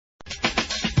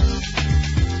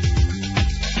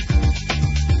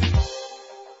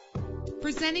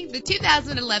Presenting the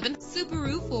 2011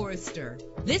 Subaru Forester.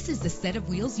 This is the set of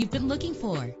wheels you've been looking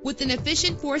for, with an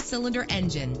efficient 4-cylinder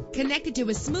engine connected to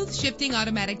a smooth shifting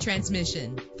automatic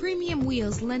transmission. Premium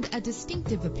wheels lend a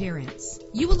distinctive appearance.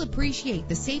 You will appreciate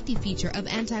the safety feature of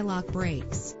anti-lock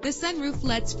brakes. The sunroof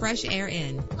lets fresh air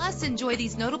in. Plus, enjoy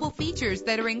these notable features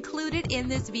that are included in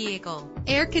this vehicle: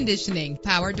 air conditioning,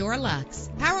 power door locks,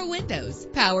 power windows,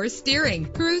 power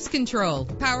steering, cruise control,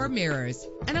 power mirrors,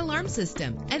 an alarm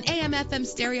system, an AM/FM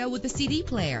stereo with a CD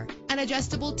player, an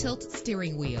adjustable tilt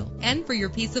steering wheel. And for your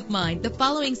peace of mind, the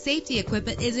following safety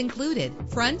equipment is included: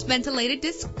 front ventilated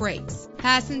disc brakes,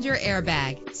 passenger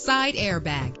airbag, side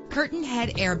airbag, curtain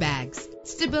head airbags,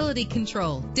 stability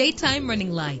control, daytime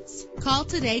running lights. Call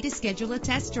today to schedule a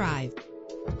test drive.